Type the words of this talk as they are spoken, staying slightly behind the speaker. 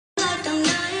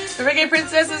The Reggae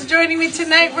Princess is joining me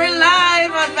tonight. We're live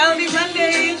on Melody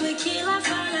Monday.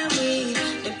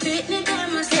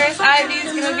 Paris Ivy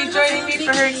is going to be joining me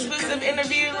for her exclusive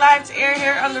interview live to air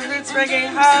here on the Roots Reggae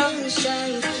Hub.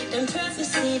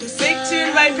 Big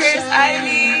tune by Paris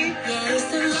Ivy.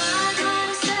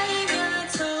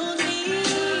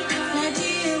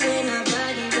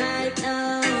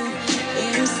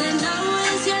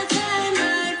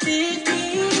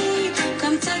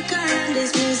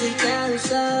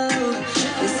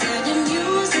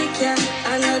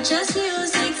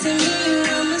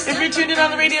 If you're tuned in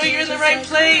on the radio, you're in the right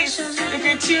place. If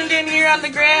you're tuned in here on the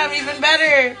gram, even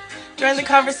better. Join the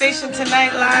conversation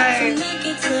tonight live.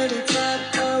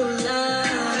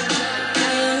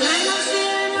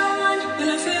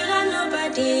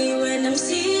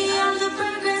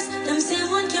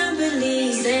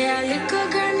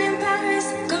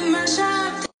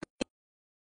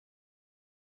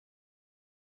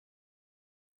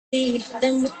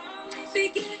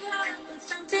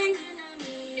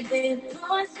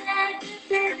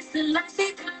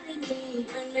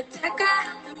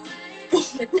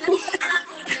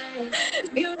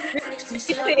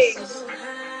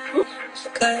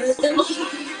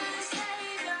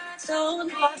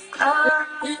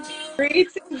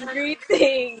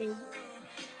 Greetings.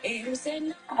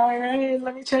 All right,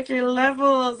 let me check your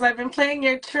levels. I've been playing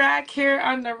your track here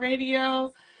on the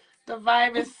radio. The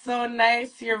vibe is so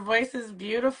nice. Your voice is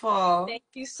beautiful. Thank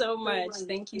you so much.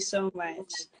 Thank you so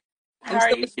much. How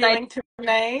are you feeling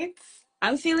tonight?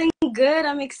 I'm feeling good.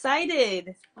 I'm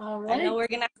excited. All right. I know we're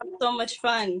going to have so much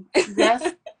fun.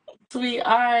 Yes, we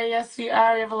are. Yes, we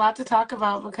are. We have a lot to talk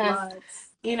about because,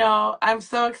 you know, I'm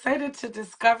so excited to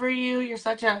discover you. You're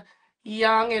such a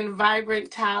young and vibrant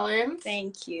talent.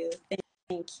 Thank you.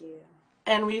 Thank you.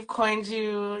 And we've coined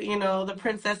you, you know, the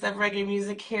princess of reggae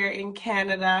music here in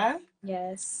Canada.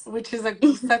 Yes. Which is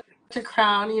such a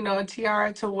crown, you know, a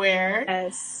tiara to wear.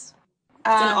 Yes. It's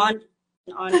an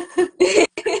honor.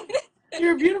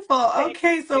 You're beautiful.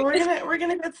 Okay, so we're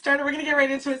gonna get started. We're gonna get right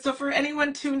into it. So for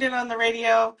anyone tuned in on the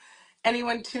radio,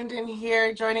 anyone tuned in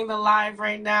here, joining the live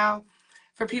right now,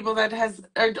 for people that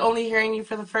are only hearing you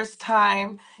for the first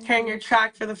time, hearing your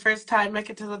track for the first time,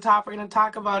 Make It to the Top. We're gonna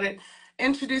talk about it.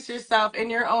 Introduce yourself in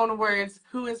your own words.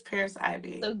 Who is Paris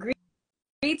Ivy? So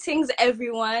greetings,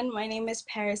 everyone. My name is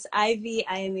Paris Ivy.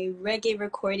 I am a reggae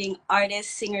recording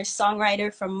artist, singer,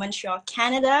 songwriter from Montreal,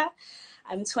 Canada.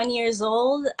 I'm 20 years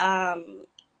old.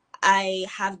 I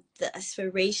have the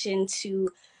aspiration to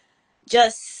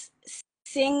just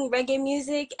sing reggae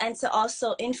music and to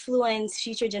also influence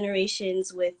future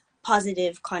generations with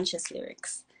positive, conscious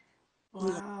lyrics.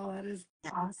 Wow, that is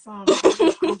awesome.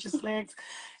 Positive, conscious lyrics.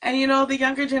 And you know, the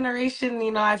younger generation,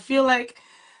 you know, I feel like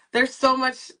there's so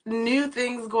much new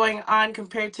things going on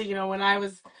compared to, you know, when I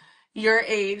was your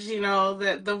age, you know,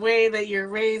 the way that you're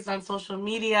raised on social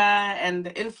media and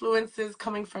the influences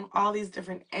coming from all these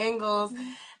different angles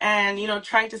and, you know,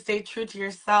 trying to stay true to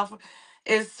yourself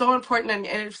is so important. And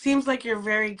it seems like you're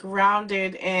very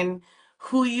grounded in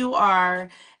who you are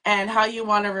and how you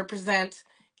want to represent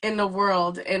in the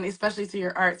world, and especially through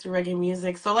your art, through reggae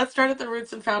music. So let's start at the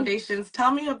roots and foundations.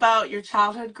 Tell me about your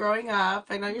childhood growing up.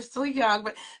 I know you're still young,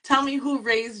 but tell me who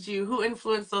raised you, who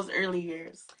influenced those early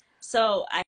years. So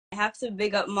I have to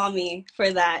big up mommy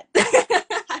for that.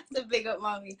 I have to big up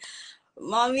mommy.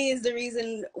 Mommy is the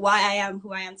reason why I am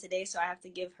who I am today, so I have to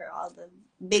give her all the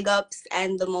big ups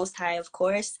and the most high, of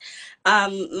course.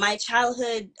 My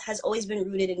childhood has always been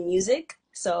rooted in music.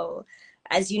 So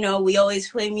as you know, we always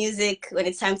play music when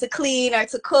it's time to clean or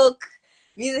to cook.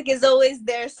 Music is always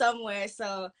there somewhere.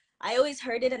 So I always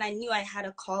heard it and I knew I had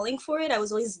a calling for it. I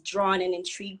was always drawn and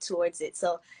intrigued towards it.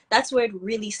 So that's where it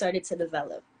really started to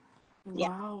develop. Yeah.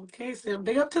 Wow. Okay. So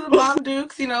big up to the mom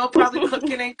Dukes, you know, probably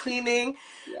cooking and cleaning,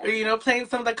 or, you know, playing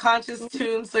some of the conscious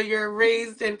tunes. So you're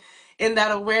raised in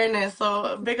that awareness.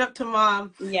 So big up to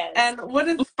mom. Yes. And what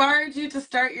inspired you to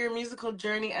start your musical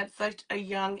journey at such a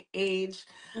young age,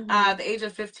 the age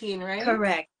of 15, right?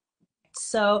 Correct.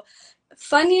 So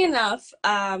funny enough,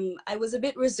 I was a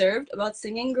bit reserved about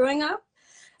singing growing up.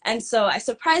 And so I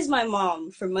surprised my mom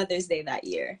for Mother's Day that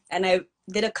year. And I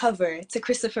did a cover to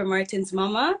Christopher Martin's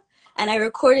Mama. And I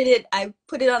recorded it. I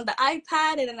put it on the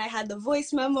iPad and then I had the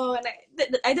voice memo and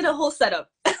I did a whole setup.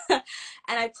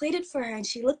 And I played it for her and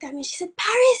she looked at me and she said,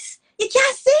 "Paris, you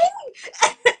can't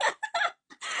sing?"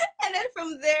 And then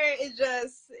from there,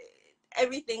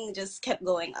 everything just kept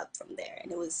going up from there.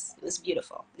 And it was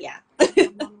beautiful. Yeah.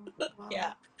 Wow.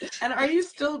 Yeah. And are you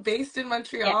still based in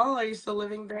Montreal? Yeah. Are you still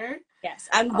living there? Yes.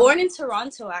 I'm born in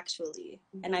Toronto, actually.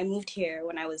 And I moved here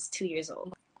when I was 2 years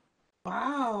old.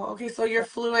 Wow. Okay, so you're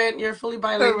fluent. You're fully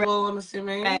bilingual, I'm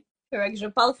assuming. Correct. Je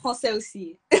parle français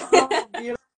aussi. Oh,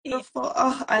 Yeah. beautiful.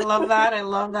 Oh, I love that. I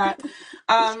love that.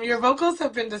 Your vocals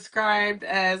have been described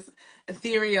as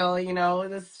ethereal, you know,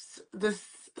 this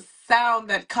sound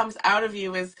that comes out of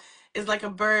you is like a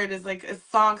bird, is like a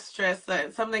songstress,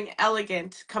 something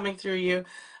elegant coming through you.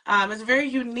 It's very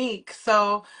unique.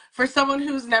 So for someone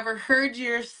who's never heard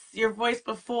your voice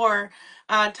before,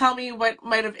 tell me what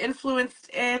might have influenced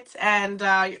it and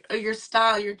your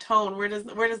style, your tone. Where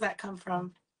does that come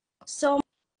from? So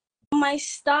my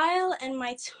style and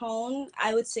my tone,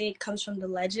 I would say it comes from the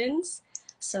legends.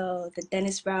 So the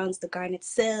Dennis Browns, the Garnet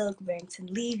Silk, Barrington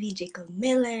Levy, Jacob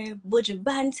Miller, Buju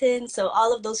Banton. So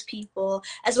all of those people,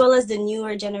 as well as the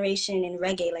newer generation in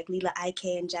reggae like Lila Ike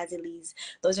and Jazzy Lees.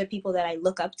 Those are people that I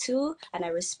look up to and I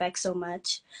respect so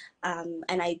much. And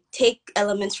I take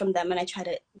elements from them and I try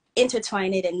to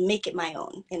intertwine it and make it my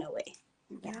own in a way.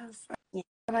 Yeah. Yes. Yeah.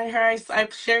 And I heard I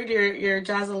shared your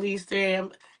Jazz Elise 3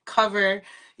 a.m. cover.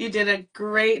 You did a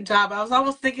great job. I was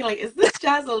almost thinking like, is this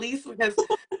Jazz Elise? Because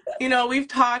we've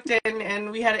talked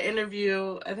and we had an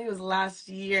interview. I think it was last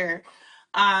year.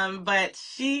 But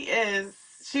she is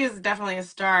definitely a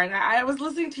star. And I was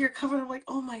listening to your cover and I'm like,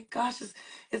 oh my gosh,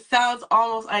 it sounds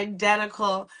almost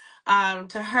identical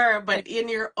to her, but in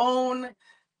your own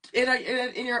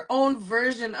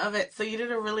version of it. So you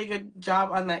did a really good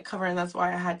job on that cover, and that's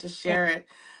why I had to Thank share it.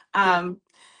 you. Um,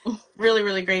 Really,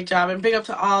 really great job. And big up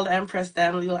to all the Empress,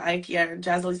 them, Lila Ikea,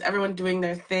 Jazzlees, everyone doing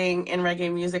their thing in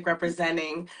reggae music,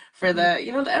 representing for the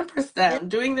Empress, Yeah. them,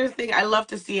 doing their thing. I love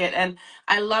to see it. And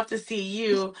I love to see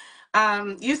you.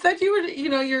 You said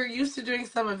you're used to doing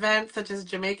some events such as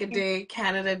Jamaica Day,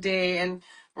 Canada Day, and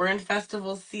we're in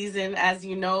festival season. As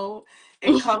you know,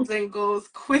 it comes and goes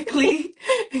quickly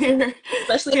here,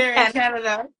 Especially here in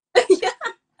Canada. Canada Yeah.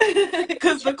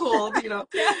 because the cold. Yeah.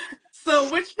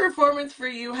 So, which performance for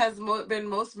you has been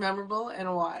most memorable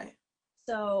and why?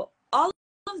 So all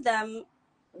of them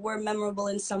were memorable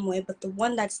in some way, but the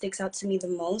one that sticks out to me the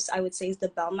most, I would say, is the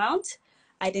Belmont.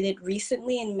 I did it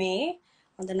recently in May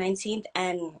on the 19th,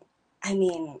 and I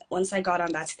mean, once I got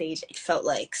on that stage, it felt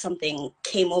like something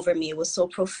came over me. It was so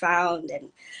profound,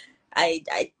 and I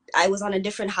was on a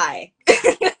different high.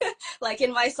 Like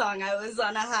in my song, I was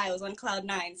on a high. I was on cloud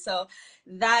nine. So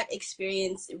that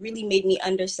experience really made me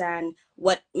understand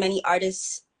what many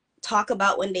artists talk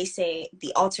about when they say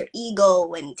the alter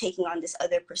ego and taking on this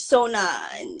other persona,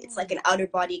 and it's like Mm, an outer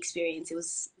body experience. It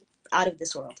was out of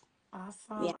this world. Yeah.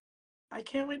 awesome. I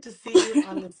can't wait to see you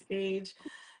on the stage,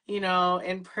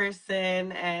 in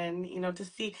person and, to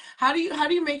see how do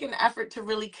you make an effort to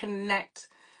really connect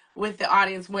with the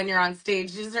audience when you're on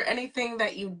stage? Is there anything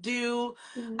that you do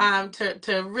Mhm.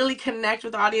 to really connect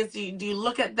with the audience? Do you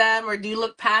look at them or do you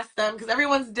look past them? Because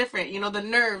everyone's different, the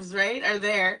nerves, right, are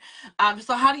there.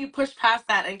 So how do you push past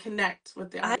that and connect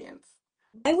with the I audience?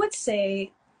 I would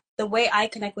say the way I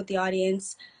connect with the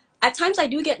audience, at times I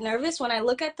do get nervous when I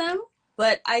look at them,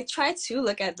 but I try to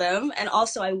look at them and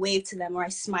also I wave to them or I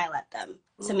smile at them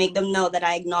to make Mm. them know that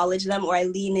I acknowledge them or I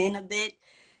lean in a bit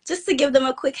just to give them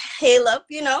a quick hail up.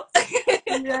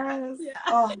 Yes. Yeah.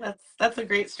 Oh, that's a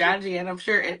great strategy, and I'm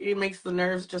sure it makes the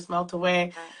nerves just melt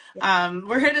away. Yeah.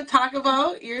 We're here to talk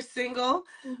about your single,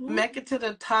 Mm-hmm. "Mek It To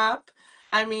the Top."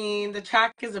 I mean, the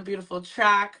track is a beautiful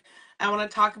track. I want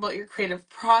to talk about your creative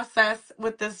process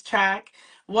with this track.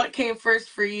 What came first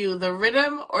for you, the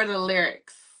rhythm or the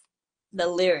lyrics? The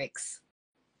lyrics.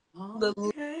 The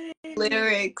Okay.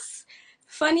 lyrics.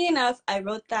 Funny enough, I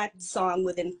wrote that song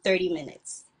within 30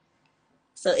 minutes.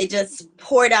 So it just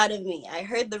poured out of me. I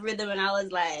heard the rhythm and I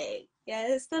was like,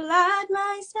 yes, the Lord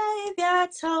my Savior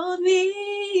told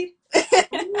me.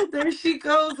 Ooh, there she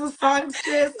goes, the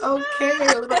songstress.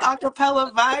 Okay, a little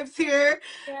acapella vibes here,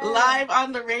 Yeah. live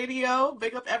on the radio.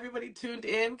 Big up everybody tuned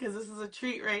in because this is a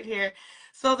treat right here.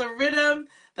 So the rhythm,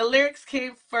 the lyrics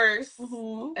came first,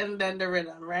 Mm-hmm. and then the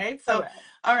rhythm, right? So, Correct.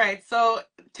 all right. So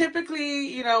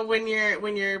typically, when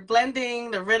you're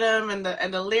blending the rhythm and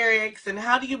the lyrics, and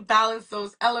how do you balance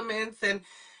those elements? And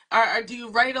do you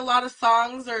write a lot of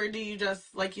songs, or do you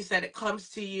just, like you said, it comes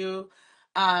to you?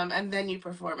 And then you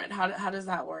perform it. How does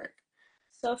that work?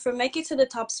 So for Make It to the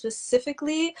Top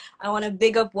specifically, I want to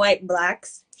big up White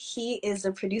Blacks. He is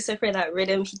the producer for that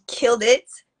rhythm. He killed it.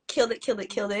 Killed it, killed it,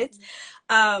 killed it.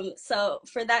 So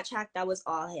for that track, that was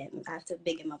all him. I have to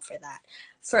big him up for that.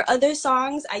 For other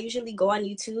songs, I usually go on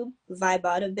YouTube, vibe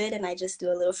out a bit, and I just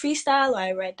do a little freestyle or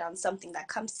I write down something that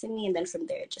comes to me, and then from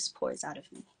there it just pours out of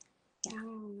me.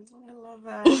 I love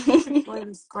that. You're such a Yeah.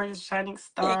 gorgeous, gorgeous shining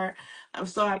star. I'm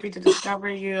so happy to discover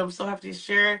you. I'm so happy to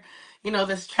share,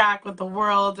 this track with the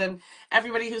world and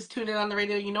everybody who's tuned in on the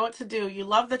radio. You know what to do. You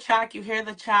love the track, you hear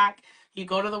the track. You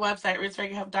go to the website,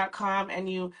 rootsreggaehub.com, and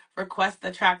you request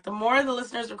the track. The more the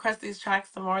listeners request these tracks,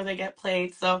 the more they get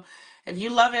played. So if you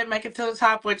love it, Make It To The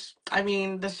Top, which, I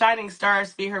mean, the shining star,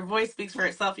 her voice speaks for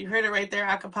itself. You heard it right there,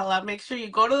 a cappella. Make sure you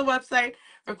go to the website,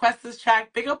 request this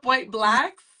track. Big up White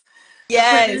Blacks, the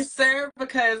Yes. producer,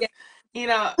 because, you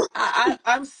know,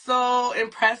 I'm so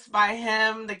impressed by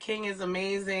him. The King is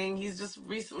amazing. He's just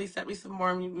recently sent me some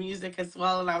more music as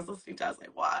well, and I was listening to it. I was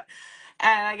like, what?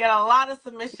 And I get a lot of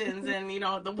submissions, and, you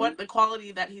know, the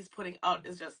quality that he's putting out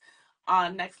is just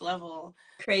on next level.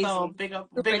 So Crazy. big Super up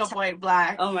talented. White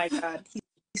Blacks. Oh my God.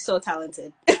 He's so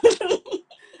talented.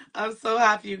 I'm so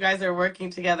happy you guys are working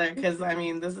together, because I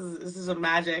mean this is a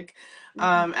magic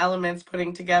Mhm. elements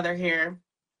putting together here.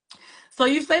 So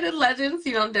you've cited legends,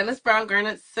 you know, Dennis Brown,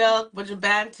 Garnet Silk, Buju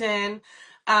Banton.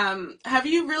 Have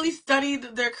you really studied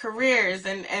their careers,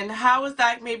 and how is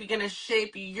that maybe going to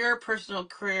shape your personal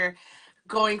career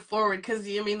going forward? Because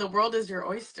I mean the world is your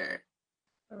oyster.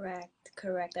 Correct,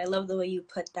 correct. I love the way you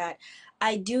put that.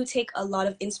 I do take a lot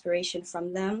of inspiration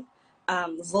from them.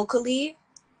 Vocally,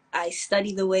 I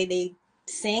study the way they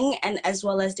sing and as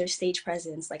well as their stage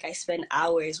presence. Like I spend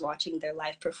hours watching their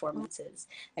live performances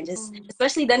and just Mm,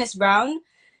 especially Dennis Brown.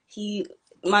 He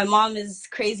my mom is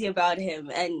crazy about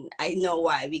him and I know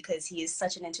why because he is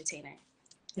such an entertainer.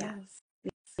 Yeah. yes,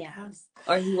 Yeah. yes.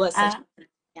 Or he was such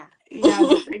yeah.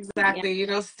 Yes, Yeah. exactly. You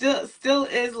know, still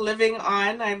is living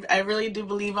on. I really do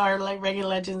believe our like reggae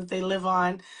legends, they live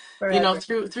on, you know,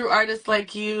 Forever. through artists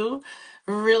like you,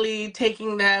 really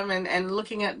taking them and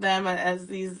looking at them as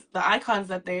the icons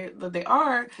that they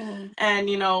are, Mm, and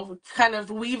you know, kind of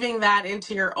weaving that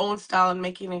into your own style and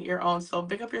making it your own. So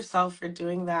big up yourself for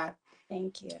doing that.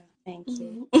 thank you. Thank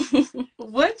you. Mhm.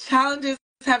 What challenges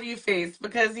have you faced?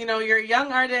 Because you know you're a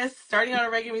young artist starting out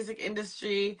in reggae music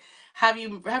industry. Have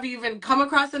you even come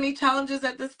across any challenges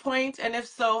at this point? And if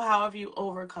so, how have you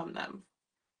overcome them?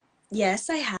 Yes,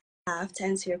 I have. To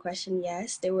answer your question,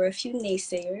 yes. There were a few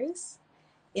naysayers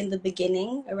in the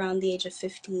beginning, around the age of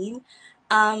 15.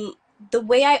 Um, the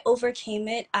way I overcame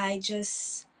it, I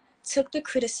just took the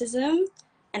criticism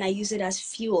and I used it as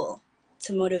fuel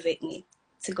to motivate me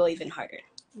to go even harder.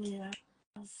 Yes.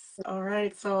 All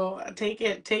right. So take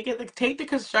the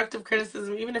constructive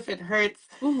criticism, even if it hurts,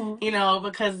 Mm-hmm. you know,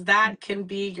 because that can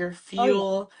be your Oh, yeah.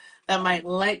 fuel that might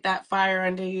light that fire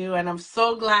under you. And I'm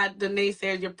so glad the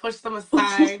naysayers, you pushed them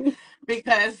aside,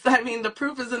 because I mean, the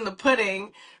proof is in the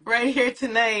pudding right here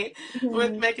tonight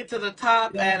with Mhm. Make It to the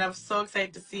Top. Yeah. And I'm so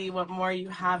excited to see what more you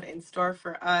have in store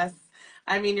for us.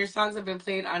 I mean, your songs have been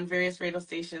played on various radio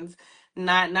stations,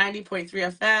 not 90.3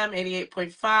 FM,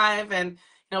 88.5, and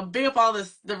big up all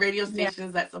the radio Yeah.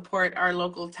 stations that support our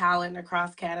local talent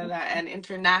across Canada and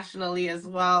internationally as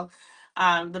well.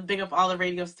 The big up all the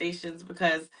radio stations,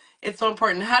 because it's so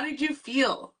important. How did you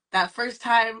feel that first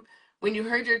time when you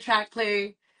heard your track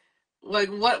play? Like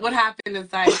what happened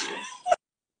inside you?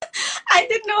 I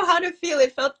didn't know how to feel.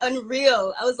 It felt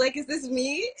unreal. I was like, is this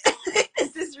me?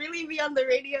 Is this really me on the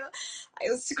radio? I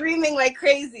was screaming like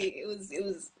crazy. It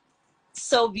was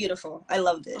so beautiful. I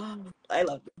loved it. Oh, I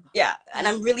loved it. Yeah, and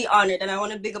I'm really honored, and I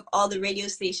want to big up all the radio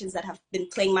stations that have been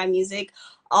playing my music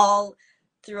all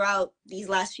throughout these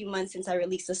last few months since I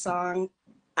released the song.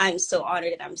 I'm so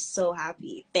honored and I'm so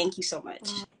happy. Thank you so much.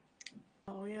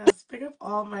 oh yes, pick up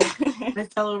all my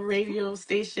fellow radio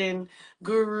station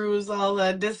gurus, all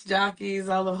the disc jockeys,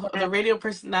 all the Yeah, radio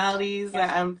personalities.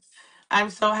 yeah, I'm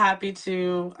so happy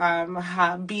to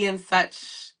be in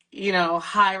such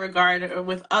high regard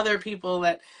with other people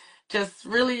that just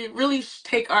really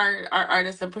take our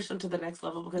artists and push them to the next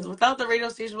level. Because without the radio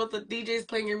station, with the DJs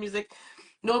playing your music,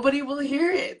 nobody will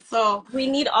hear it. So. we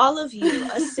need all of you.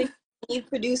 Us singers, we need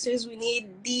producers, we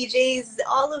need DJs,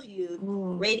 all of you.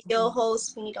 Mm. Radio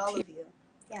hosts, we need all of you.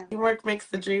 Yeah, Teamwork makes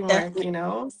the dream work, definitely. you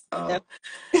know? So,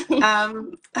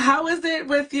 Definitely. how is it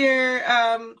with your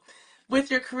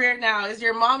career now? Is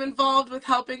your mom involved with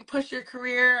helping push your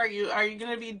career? Are you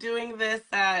going to be doing this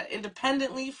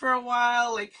independently for a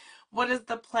while? Like, what is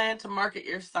the plan to market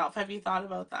yourself? Have you thought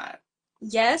about that?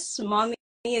 Yes, mommy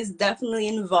is definitely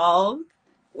involved.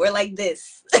 We're like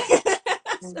this.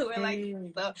 So we're like,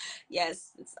 Okay. so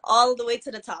yes, it's all the way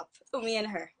to the top. Me and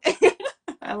her.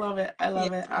 I love it. I Yeah,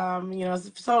 love it.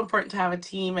 It's so important to have a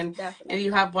team, and you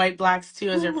definitely. have White Blacks too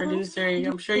as your Mhm. producer.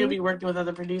 I'm sure you'll Mhm. be working with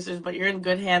other producers, but you're in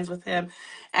good hands with him.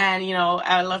 And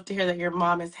I love to hear that your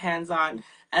mom is hands on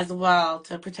as well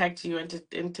to protect you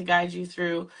and to guide you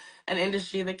through an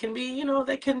industry that can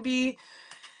be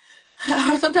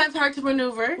sometimes hard to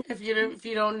maneuver if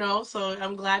you don't know. So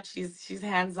I'm glad she's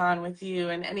hands on with you,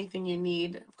 and anything you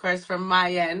need, of course, from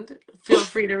my end, feel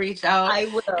free to reach out. I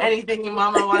will. Anything your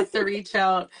mama wants to reach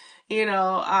out,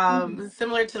 Mhm.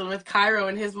 Similar to with Cairo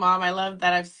and his mom. I love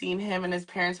that I've seen him and his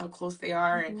parents, how close they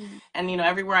are. Mhm. And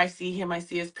everywhere I see him, I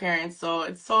see his parents. So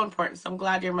it's so important. So I'm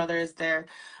glad your mother is there,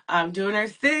 doing her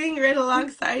thing right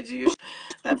alongside you.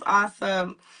 That's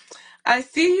awesome. I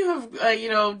see you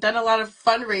have, done a lot of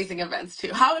fundraising events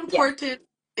too. How Yeah. important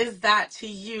is that to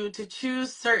you to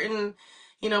choose certain,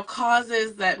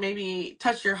 causes that maybe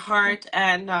touch your heart?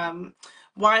 And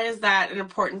why is that an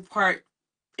important part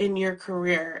in your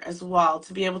career as well,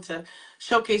 to be able to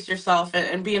showcase yourself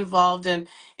and be involved in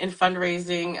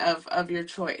fundraising of your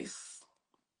choice?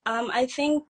 I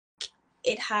think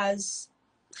it has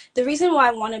the reason why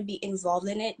I want to be involved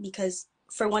in it because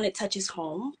for one, it touches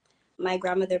home. My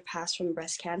grandmother passed from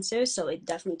breast cancer, so it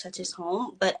definitely touches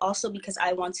home. But also because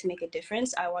I want to make a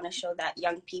difference, I want to show that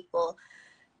young people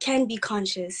can be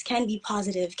conscious, can be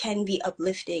positive, can be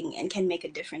uplifting, and can make a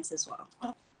difference as well.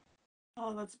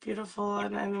 Oh, that's beautiful.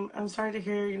 And I'm sorry to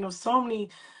hear, so many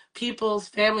people's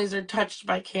families are touched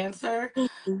by cancer.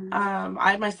 Mhm.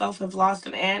 I myself have lost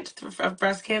an aunt of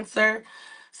breast cancer,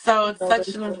 so it's such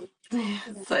an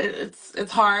Condolences. Yeah.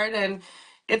 it's hard, and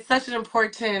it's such an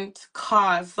important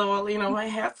cause. So my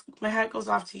hat goes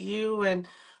off to you, and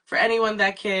for anyone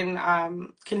that can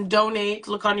donate.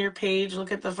 Look on your page,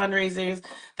 look at the fundraisers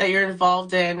that you're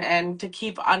involved in, and to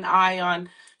keep an eye on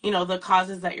the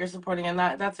causes that you're supporting, and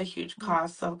that's a huge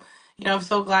cause. So I'm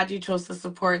so glad you chose to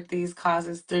support these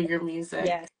causes through your music.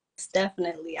 Yes,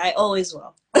 definitely. I always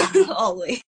will.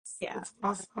 Always. Yeah. That's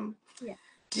awesome. Yeah.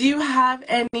 Do you have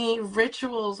any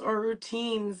rituals or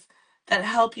routines that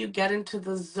help you get into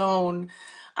the zone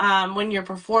when you're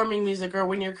performing music or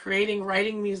when you're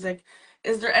writing music?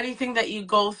 Is there anything that you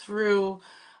go through?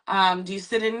 Do you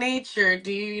sit in nature?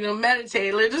 Do you,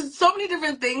 meditate? There's just so many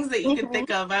different things that you can Hmm.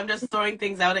 think of. I'm just throwing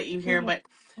things out at you here, Hmm. but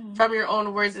from your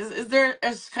own words, is there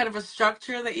kind of a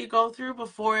structure that you go through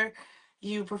before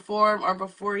you perform or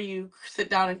before you sit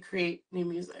down and create new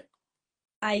music?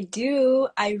 I do.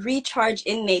 I recharge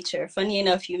in nature. Funny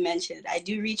enough, you mentioned I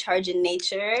do recharge in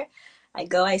nature. I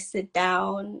go, I sit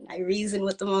down, I reason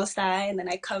with the Most High, and then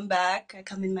I come back. I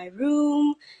come in my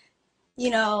room,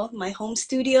 my home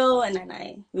studio, and then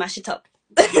I mash it up.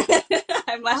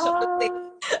 I mash up the Ah,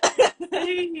 place.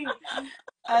 hey.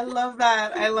 I love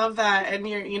that. I love that. And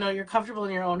you're comfortable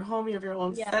in your own home, you have your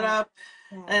own Yeah. setup.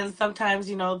 And Yes. sometimes,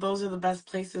 those are the best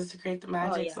places to create the Oh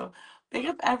magic. yeah. So big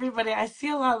up everybody. I see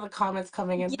a lot of the comments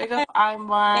coming in. Big Yeah. up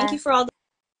Thank you Imar. for all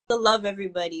the love,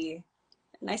 everybody.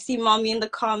 And I see mommy in the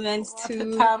comments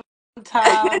too. Watatam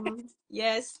Tam.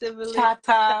 Yes, Sibylle.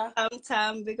 Chata.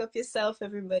 Tam. Big up yourself,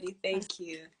 everybody. Thank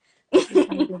you. Yes,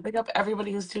 I do. Big up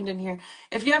everybody who's tuned in here.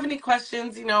 If you have any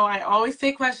questions, I always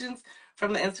take questions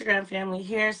from the Instagram family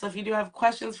here. So if you do have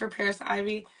questions for Paris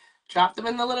Ivy, drop them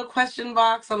in the little question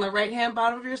box on the right hand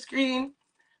bottom of your screen.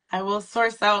 I will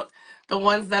source out the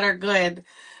ones that are good.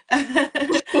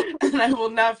 And I will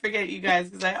not forget you guys,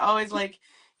 because I always like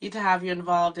you to have you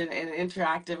involved and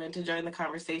interactive and to join the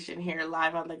conversation here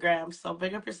live on the gram. So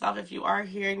big up yourself if you are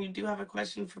here and you do have a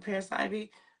question for Paris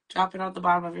Ivy. Drop it on the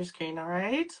bottom of your screen, all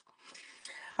right?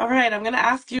 All right, I'm going to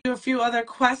ask you a few other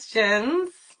questions.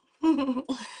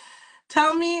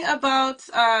 Tell me about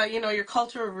your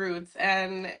cultural roots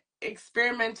and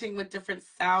experimenting with different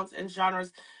sounds and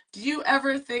genres. Do you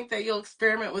ever think that you'll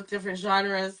experiment with different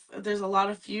genres? There's a lot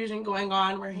of fusion going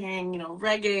on. We're hearing,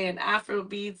 reggae and Afro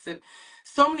beats and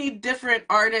so many different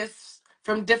artists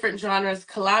from different genres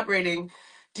collaborating.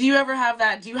 Do you ever have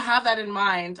that? Do you have that in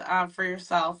mind for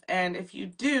yourself? And if you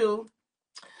do,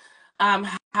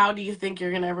 how do you think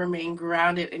you're going to remain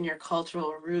grounded in your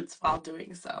cultural roots while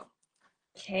doing so?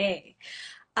 Okay.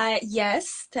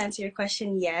 Yes, to answer your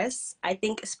question, yes. I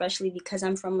think especially because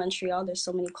I'm from Montreal, there's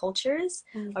so many cultures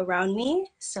around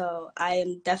me. So I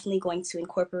am definitely going to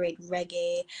incorporate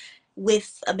reggae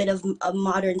with a bit of a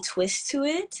modern twist to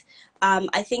it.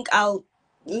 I think I'll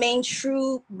remain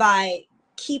true by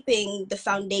keeping the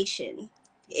foundation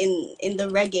in the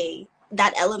reggae,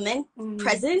 that element Mm-hmm.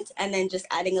 present, and then just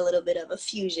adding a little bit of a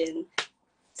fusion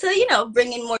to,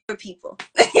 bring in more people.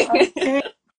 Okay.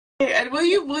 And will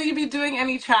you be doing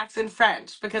any tracks in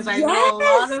French? Because I know a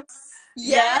lot Yes. of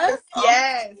Yes, yes.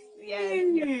 yes, yes,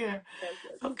 yes, Okay. yes,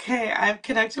 yes. Okay, I've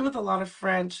connected with a lot of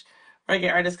French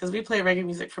reggae artists because we play reggae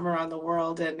music from around the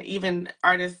world, and even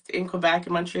artists in Quebec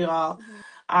and Montreal. Mhm.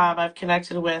 I've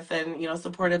connected with and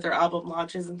supported their album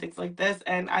launches and things like this.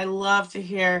 And I love to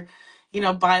hear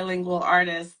bilingual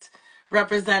artists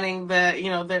representing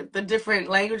the different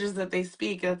languages that they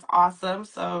speak. It's awesome.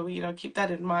 So keep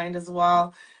that in mind as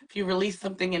well. If you release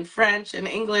something in French and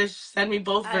English, send me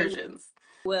both I versions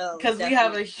will because we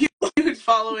have definitely. a huge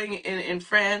following in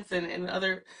France and in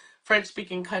other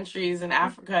French-speaking countries in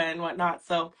Africa and whatnot.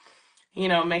 So,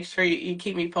 make sure you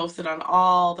keep me posted on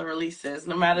all the releases,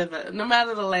 no matter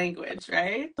the language,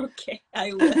 right? Okay,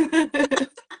 I will.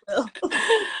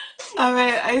 All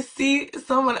right, I see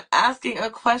someone asking a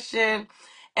question.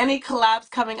 Any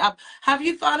collabs coming up? Have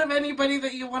you thought of anybody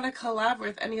that you want to collab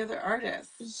with? Any other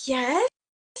artists? Yes,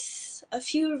 a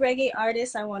few reggae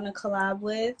artists I want to collab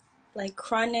with, like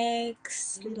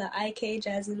Chronix, Lila Ike,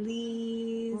 Jazzy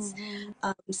Lee's,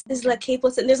 Mm-hmm. Sizzla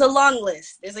Capleton. There's a long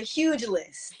list. There's a huge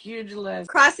list. Huge list.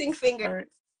 Crossing fingers. All right.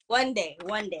 One day,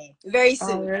 very All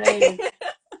soon. right.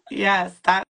 Yes,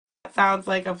 that sounds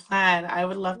like a plan. I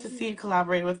would love to see you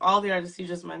collaborate with all the artists you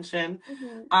just mentioned.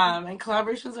 And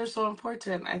collaborations are so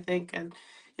important, I think, and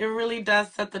it really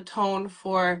does set the tone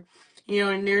for,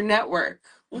 in your network,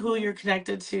 who you're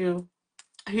connected to,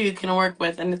 who you can work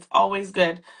with, and it's always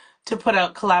good to put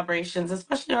out collaborations,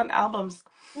 especially on albums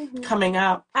coming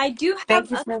up. I do have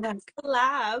Thank you a for that.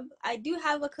 collab. I do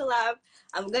have a collab.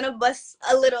 I'm gonna bust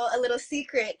a little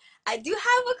secret. I do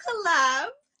have a collab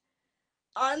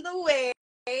on the way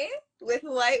with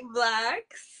White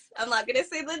Blacks. I'm not gonna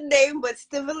say the name, but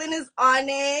Stivalin is on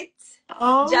it.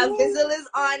 Oh, Javizzle is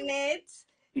on it.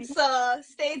 So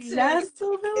stay tuned. yes,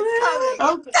 to It's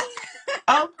coming. the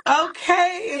Oh,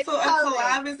 okay. It's So a coming.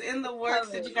 collab is in the It's works.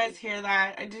 Did you coming. guys hear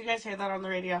that? Did you guys hear that on the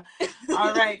radio?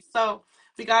 All right. So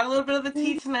we got a little bit of the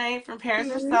tea tonight from Paris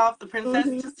herself. The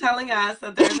princess just telling us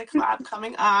that there's a collab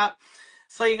coming up.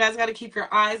 So you guys got to keep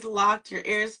your eyes locked, your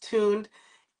ears tuned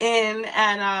in,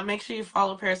 and make sure you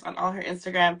follow Paris on all her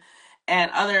Instagram and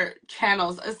other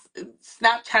channels,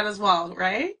 Snapchat as well,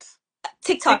 right?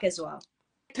 TikTok as well.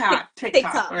 TikTok, all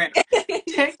TikTok. right.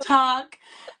 TikTok,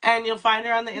 and you'll find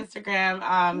her on the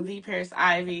Instagram, the Paris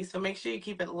Ivy. So make sure you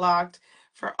keep it locked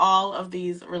for all of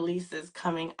these releases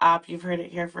coming up. You've heard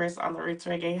it here first on the Roots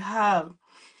Reggae Hub.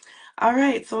 All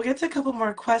right, so we'll get to a couple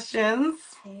more questions.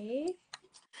 Okay.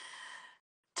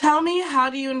 Tell me, how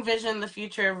do you envision the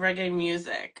future of reggae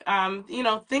music?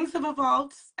 Things have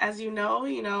evolved, as you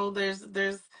know. There's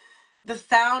the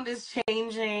sound is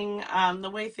changing. The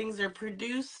way things are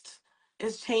produced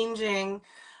is changing.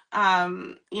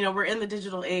 We're in the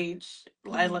digital age,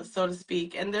 so to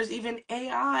speak, and there's even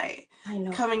AI I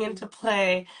know. coming into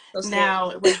play So scary.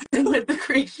 now with with the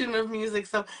creation of music.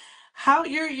 So, how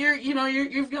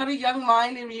you've got a young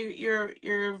mind, and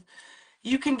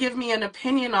you can give me an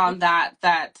opinion on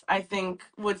that I think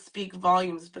would speak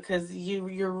volumes, because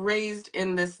you're raised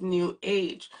in this new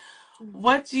age.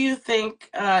 What do you think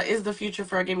is the future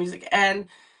for reggae music, and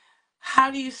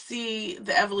how do you see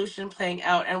the evolution playing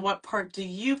out, and what part do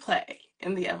you play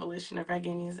in the evolution of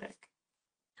reggae music?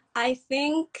 I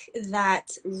think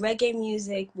that reggae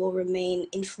music will remain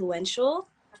influential.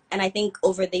 And I think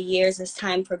over the years, as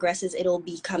time progresses, it'll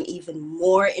become even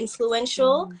more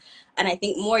influential. And I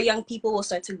think more young people will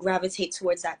start to gravitate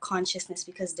towards that consciousness,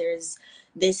 because there's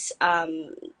this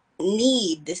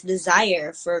need, this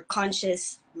desire for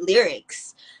conscious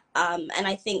lyrics. And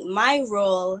I think my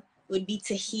role would be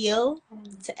to heal,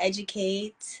 to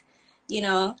educate. You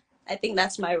know, I think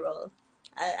that's my role.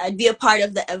 I'd be a part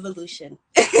of the evolution.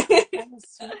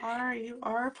 Yes, you are. You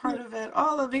are a part of it.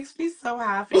 Oh, that makes me so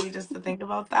happy just to think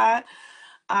about that.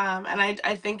 And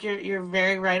I think you're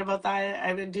very right about that.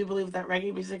 I do believe that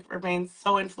reggae music remains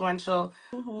so influential.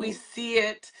 We see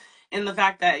it in the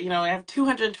fact that, we have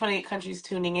 228 countries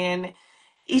tuning in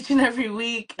each and every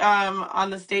week on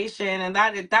the station, and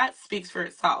that speaks for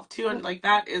itself too. And like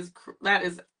that is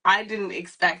I didn't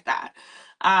expect that.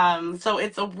 So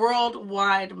it's a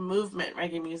worldwide movement,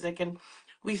 reggae music, and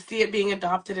we see it being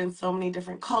adopted in so many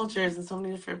different cultures and so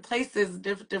many different places,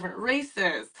 different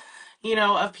races,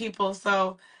 of people.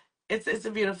 So it's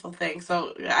a beautiful thing.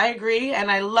 So I agree,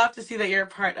 and I love to see that you're a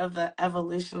part of the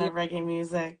evolution of reggae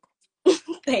music.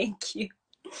 Thank you.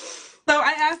 So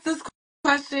I asked this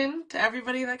question to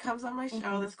everybody that comes on my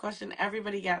show. This question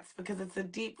everybody gets, because it's a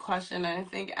deep question, and I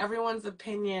think everyone's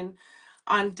opinion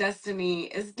on destiny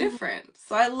is different.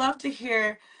 So I love to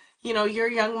hear, your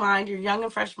young mind, your young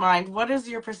and fresh mind. What is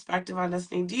your perspective on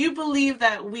destiny? Do you believe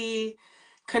that we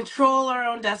control our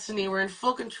own destiny? We're in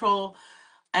full control,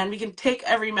 and we can take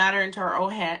every matter into our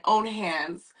own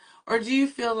hands? Or do you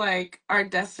feel like our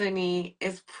destiny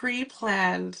is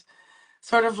pre-planned,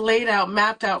 sort of laid out,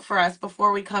 mapped out for us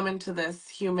before we come into this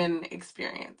human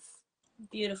experience?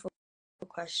 Beautiful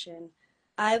question.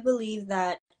 I believe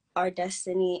that our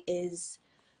destiny is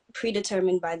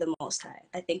predetermined by the Most High.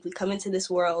 I think we come into this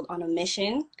world on a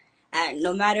mission, and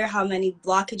no matter how many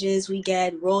blockages we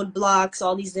get, roadblocks,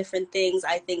 all these different things,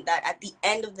 I think that at the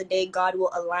end of the day, God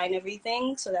will align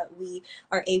everything so that we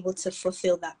are able to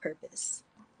fulfill that purpose.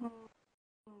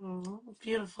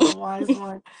 Beautiful, wise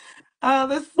one.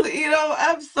 This,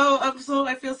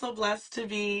 I feel so blessed to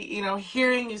be,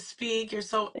 hearing you speak. You're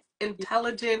so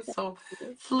intelligent, so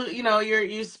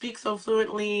you speak so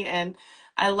fluently, and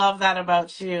I love that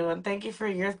about you. And thank you for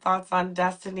your thoughts on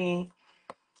destiny.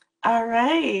 All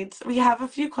right, we have a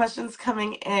few questions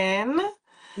coming in.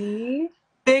 See?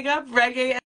 Big up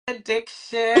Reggae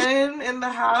Addiction in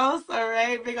the house. All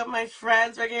right, big up my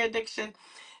friends, Reggae Addiction.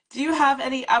 Do you have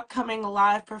any upcoming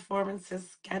live performances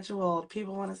scheduled?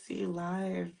 People want to see you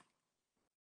live.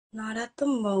 Not at the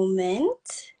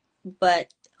moment, but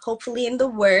hopefully in the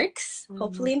works. Mhm.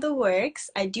 Hopefully in the works.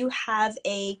 I do have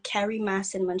a Carrie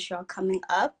Mass in Montreal coming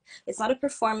up. It's not a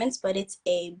performance, but it's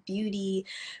a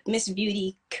Miss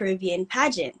Beauty Caribbean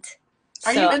pageant.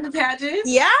 Are you So in the pageant?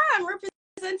 yeah, I'm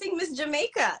representing Miss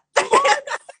Jamaica. What?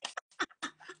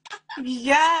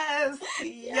 Yes,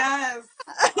 Yeah. yes.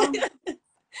 Um,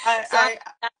 I, So I,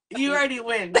 you already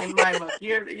win in my book.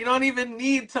 You don't even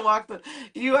need to walk the.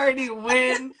 You already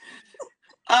win.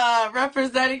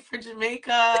 Representing for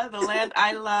Jamaica, the land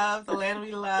I love, the land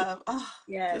we love. Oh,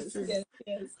 yes, this is yes,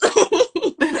 yes.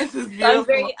 this is So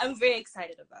beautiful. I'm very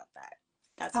excited about that.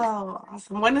 That's my Oh,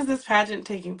 awesome. When is this pageant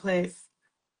taking place?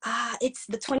 it's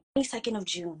the 22nd of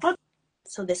June. Oh,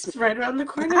 So this it's right around the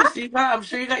corner. So I'm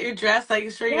sure you got your dress. Like,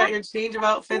 you sure you yeah, got your change of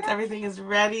outfits. yeah. Everything is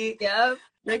ready. Yep.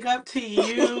 Big up to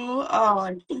you. Oh,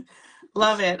 I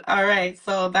love it. All right.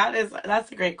 So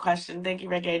that's a great question. Thank you,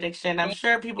 Reggae Addiction. I'm Thank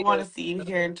sure people want you. to see you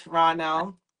here in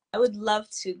Toronto. I would love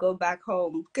to go back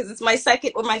home because it's my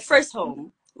second or my first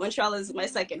home. Montreal is my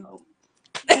second home.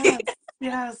 Yes,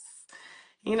 yes.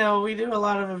 We do a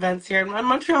lot of events here, and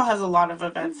Montreal has a lot of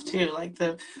events Mhm,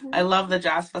 too. I love the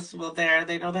jazz festival there.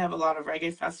 They know they have a lot of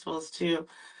reggae festivals too.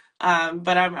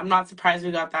 But I'm not surprised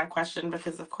we got that question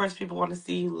because, of course, people want to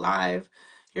see you live,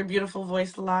 your beautiful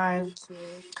voice live. thank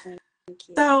you. Thank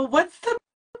you. So, what's the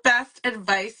best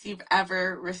advice you've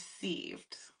ever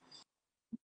received?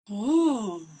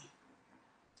 Mm,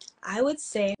 I would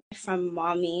say from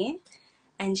mommy,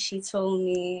 and she told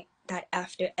me that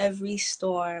after every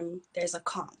storm, there's a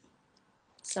calm.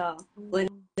 So when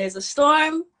Mm, there's a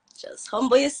storm, just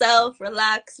humble yourself,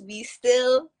 relax, be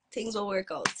still. Things will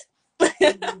work out.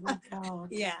 Look out.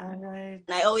 Yeah. All right.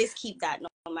 And I always keep that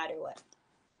no matter what.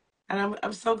 And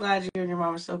I'm so glad you and your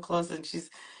mom are so close, and she's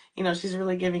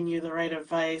really giving you the right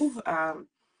advice. Mhm.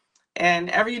 And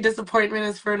every disappointment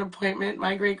is for an appointment.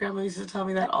 My great grandma used to tell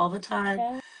me that all the time.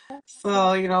 Yeah.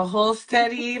 So, hold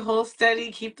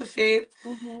steady, keep the faith,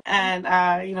 Mhm. and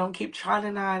keep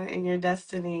trotting on in your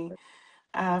destiny,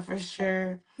 for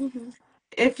sure. Mhm.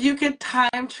 If you could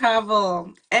time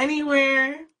travel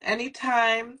anywhere,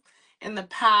 anytime in the Mhm.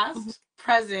 past,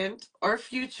 present, or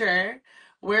future,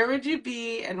 where would you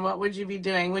be and what would you be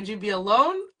doing? Would you be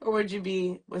alone or would you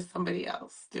be with somebody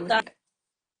else doing So it?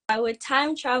 I would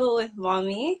time travel with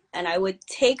mommy and I would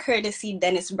take her to see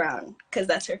Dennis Brown because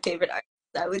that's her favorite artist.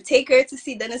 I would take her to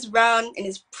see Dennis Brown in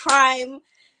his prime,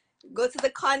 go to the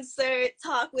concert,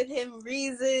 talk with him,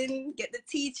 reason, get the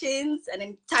teachings, and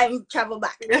then time travel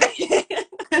back.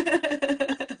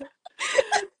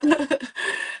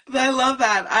 I love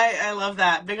that. I love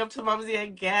that. Big up to Mumsy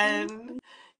again.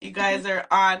 You guys are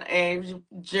on a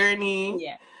journey.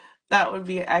 Yeah. That would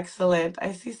be excellent.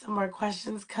 I see some more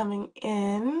questions coming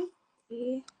in.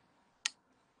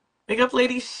 Big up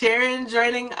Lady Sharon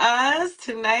joining us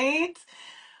tonight.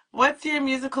 What's your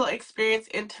musical experience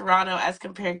in Toronto as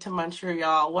compared to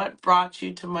Montreal? What brought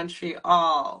you to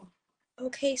Montreal?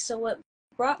 Okay, so what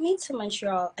brought me to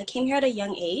Montreal, I came here at a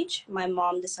young age. My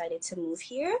mom decided to move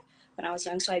here when I was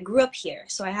young, so I grew up here.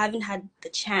 So I haven't had the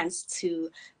chance to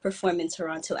perform in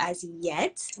Toronto as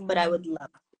yet, but Mm, I would love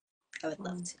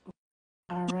mm. to.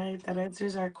 All right, that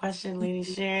answers our question, Lady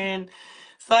Sharon.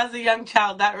 So, as a young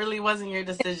child, that really wasn't your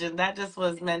decision. That just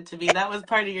was meant to be. That was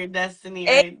part of your destiny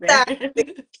right there.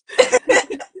 Exactly.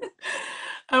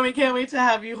 And we can't wait to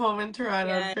have you home in Toronto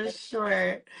Yeah. for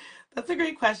sure. That's a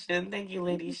great question. Thank you,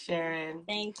 Lady Sharon.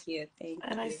 Thank you. Thank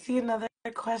And I you. see another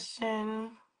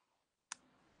question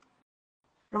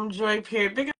from Joy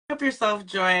Period. Big up yourself,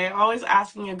 Joy. Always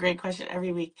asking you a great question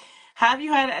every week. Have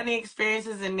you had any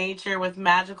experiences in nature with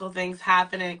magical things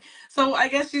happening? So I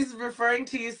guess she's referring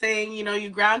to you saying, you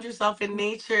ground yourself in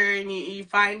nature and you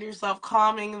find yourself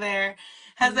calming there.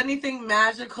 Has anything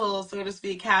magical, so to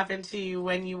speak, happened to you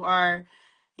when you are,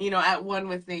 at one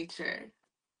with nature?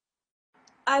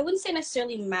 I wouldn't say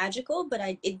necessarily magical, but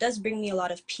it does bring me a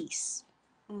lot of peace.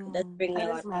 It does bring me That a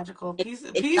lot is of magical. it. Peace,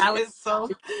 It peace balances. is so,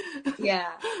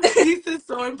 Yeah. peace is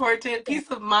so important. Yeah. Peace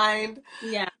of mind.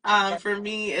 Yeah. For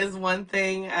me is one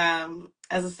thing.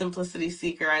 As a simplicity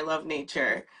seeker, I love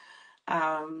nature.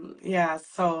 Yeah,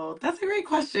 so that's a great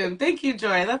question. Thank you,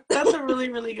 Joy. That's a really,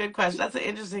 really good question. That's an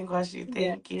interesting question.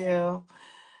 Yeah. Thank you.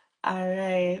 All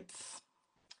right.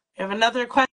 We have another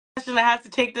question. I have to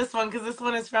take this one because this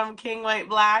one is from King White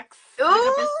Blacks. Pick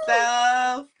up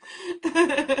Ooh,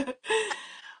 yourself.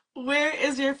 Where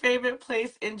is your favorite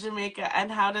place in Jamaica and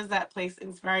how does that place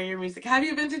inspire your music? Have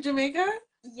you been to Jamaica?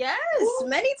 yes,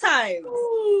 many times.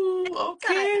 Ooh, Time.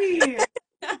 okay.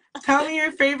 Tell me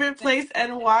your favorite place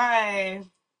and why.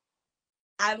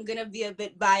 I'm gonna be a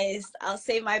bit biased. I'll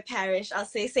say my parish. I'll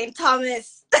say St.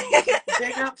 Thomas.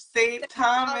 Big up St.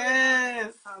 Thomas,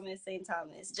 Thomas. Thomas, St.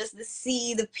 Thomas. Just the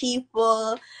sea, the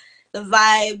people, the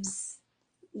vibes.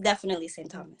 Definitely St.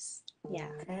 Thomas. Yeah.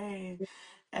 Okay.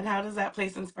 And how does that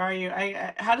place inspire you?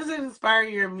 How does it inspire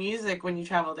your music when you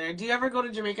travel there? Do you ever go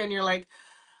to Jamaica and you're like,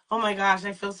 oh my gosh,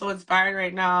 I feel so inspired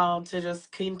right now to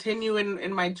just continue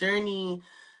in my journey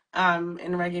in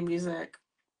reggae music?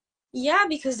 Yeah,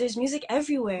 because there's music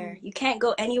everywhere. You can't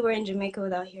go anywhere in Jamaica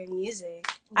without hearing music.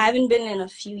 I haven't been in a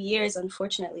few years,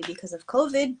 unfortunately, because of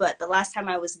COVID, but the last time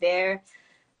I was there,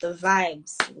 the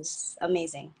vibes was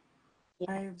amazing. Yeah.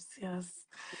 Vibes, yes.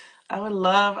 I would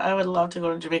love to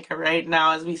go to Jamaica right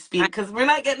now as we I, speak because we're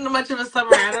not getting much of a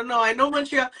summer. I don't know. I know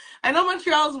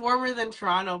Montreal's warmer than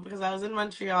Toronto because I was in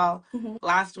Montreal Mhm.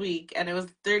 last week and it was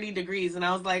 30 degrees and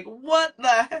I was like, what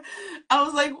the? I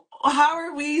was like, how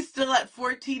are we still at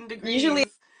 14 Usually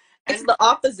degrees? it's And the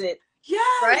opposite, yes,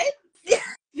 right?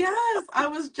 yes, I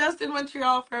was just in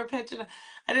Montreal for a pitch and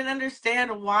I didn't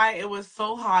understand why it was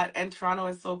so hot and Toronto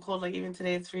is so cold. Like even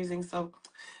today it's freezing. So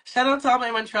shout out to all my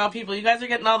Montreal people. You guys are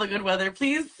getting all the good weather.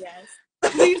 Yes.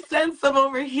 Please send some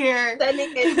over here.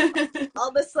 Sending it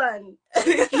all the sun.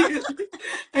 Thank you.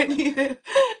 I need it.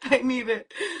 I need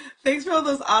it. Thanks for all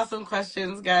those awesome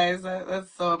questions, guys.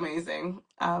 That's so amazing.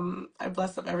 I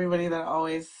bless up everybody that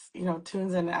always,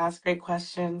 tunes in to ask great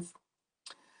questions.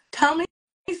 Tell me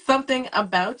something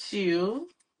about you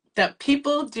that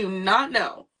people do not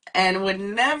know and would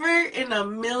never in a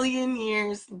million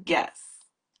years guess.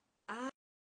 I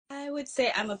I would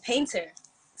say I'm a painter.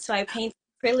 So I paint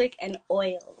acrylic and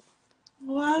oil. Yes.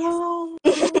 Wow.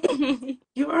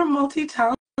 You are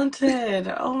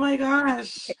multi-talented. Oh my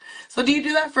gosh. So do you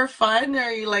do that for fun or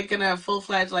are you like gonna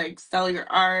full-fledged like sell your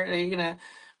art? Are you gonna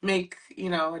make,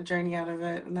 a journey out of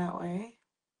it in that way?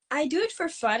 I do it for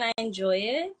fun. I enjoy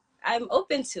it. I'm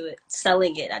open to it,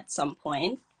 selling it at some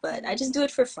point, but I just do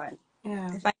it for fun. Yeah.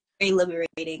 I find it very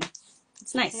liberating.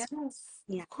 It's nice. Yes.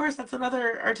 Yeah. Of course, that's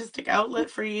another artistic outlet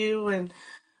for you and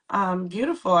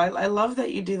beautiful. I love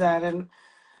that you do that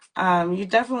and you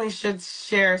definitely should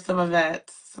share some of it,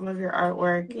 some of your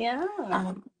artwork. Yeah.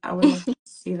 I would love to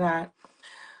see that.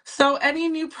 So, any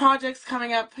new projects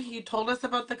coming up? You told us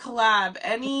about the collab.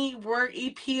 Any work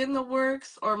EP in the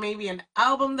works, or maybe an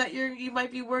album that you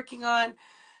might be working on?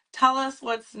 Tell us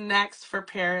what's next for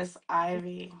Paris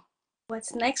Ivy.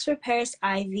 What's next for Paris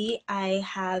Ivy? I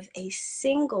have a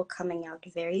single coming out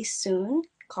very soon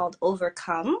called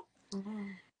Overcome.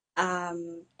 Mhm.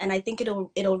 And I think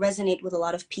it'll resonate with a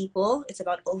lot of people. It's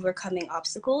about overcoming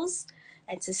obstacles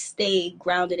and to stay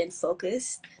grounded and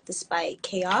focused despite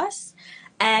chaos.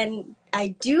 And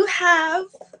I do have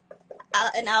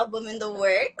an album in the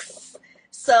works,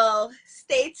 so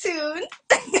stay tuned.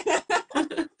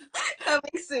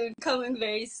 Coming soon, coming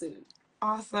very soon.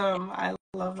 Awesome. I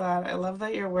love that. I love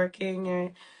that you're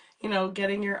working,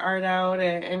 getting your art out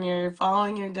and you're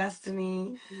following your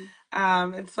destiny.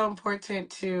 It's so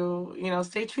important to,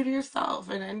 stay true to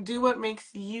yourself and do what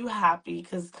makes you happy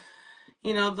because,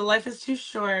 the life is too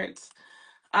short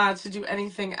to do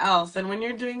anything else. And when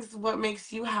you're doing what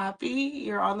makes you happy,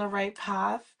 you're on the right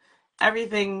path.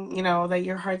 Everything, that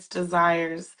your heart's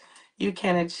desires, you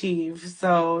can achieve.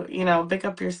 So, pick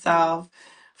up yourself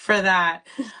for that.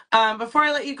 Before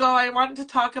I let you go, I wanted to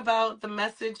talk about the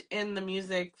message in the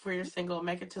music for your single,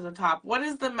 Make It to the Top. What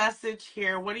is the message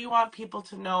here? What do you want people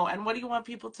to know? And what do you want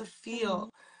people to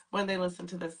feel when they listen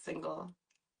to this single?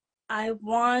 I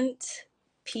want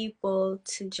people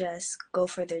to just go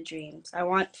for their dreams. I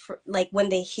want like when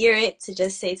they hear it to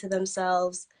just say to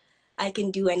themselves, I can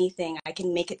do anything. I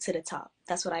can make it to the top.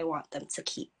 That's what I want them to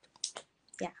keep.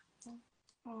 Yeah.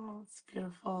 Oh, it's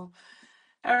beautiful.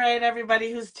 All right,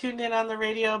 everybody who's tuned in on the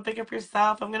radio, pick up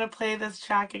yourself. I'm going to play this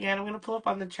track again. I'm going to pull up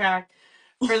on the track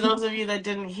for those of you that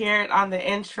didn't hear it on the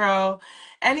intro.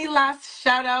 Any last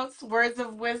shout outs, words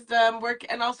of wisdom,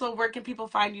 and also where can people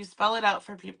find you? Spell it out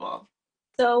for people.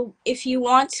 So if you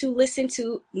want to listen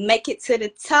to Make It to the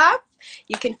Top,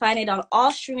 you can find it on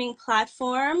all streaming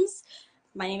platforms.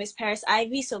 My name is Paris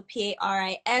Ivy, so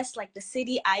Paris like the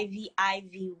city, Ivy.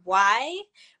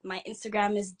 My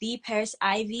Instagram is the Paris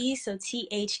Ivy, so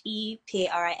TheParisIvy,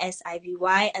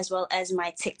 as well as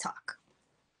my TikTok.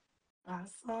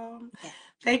 Awesome. Yeah.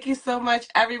 Thank you so much,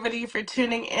 everybody, for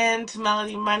tuning in to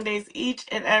Melody Mondays each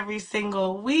and every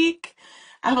single week.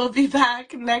 I will be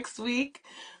back next week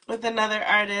with another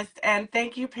artist. And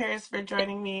thank you, Paris, for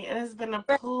joining me. It has been a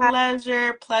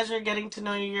pleasure getting to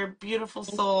know you, your beautiful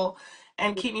soul,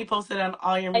 and keep me posted on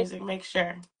all your music. Make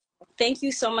sure. Thank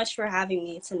you so much for having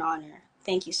me. It's an honor.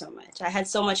 Thank you so much. I had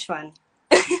so much fun.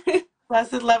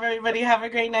 Blessed love, everybody. Have a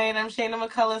great night. I'm Shana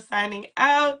McCalla signing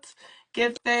out.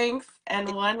 Give thanks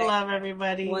and one love,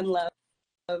 everybody. One love.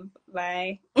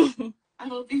 Bye. I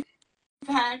will be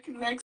back next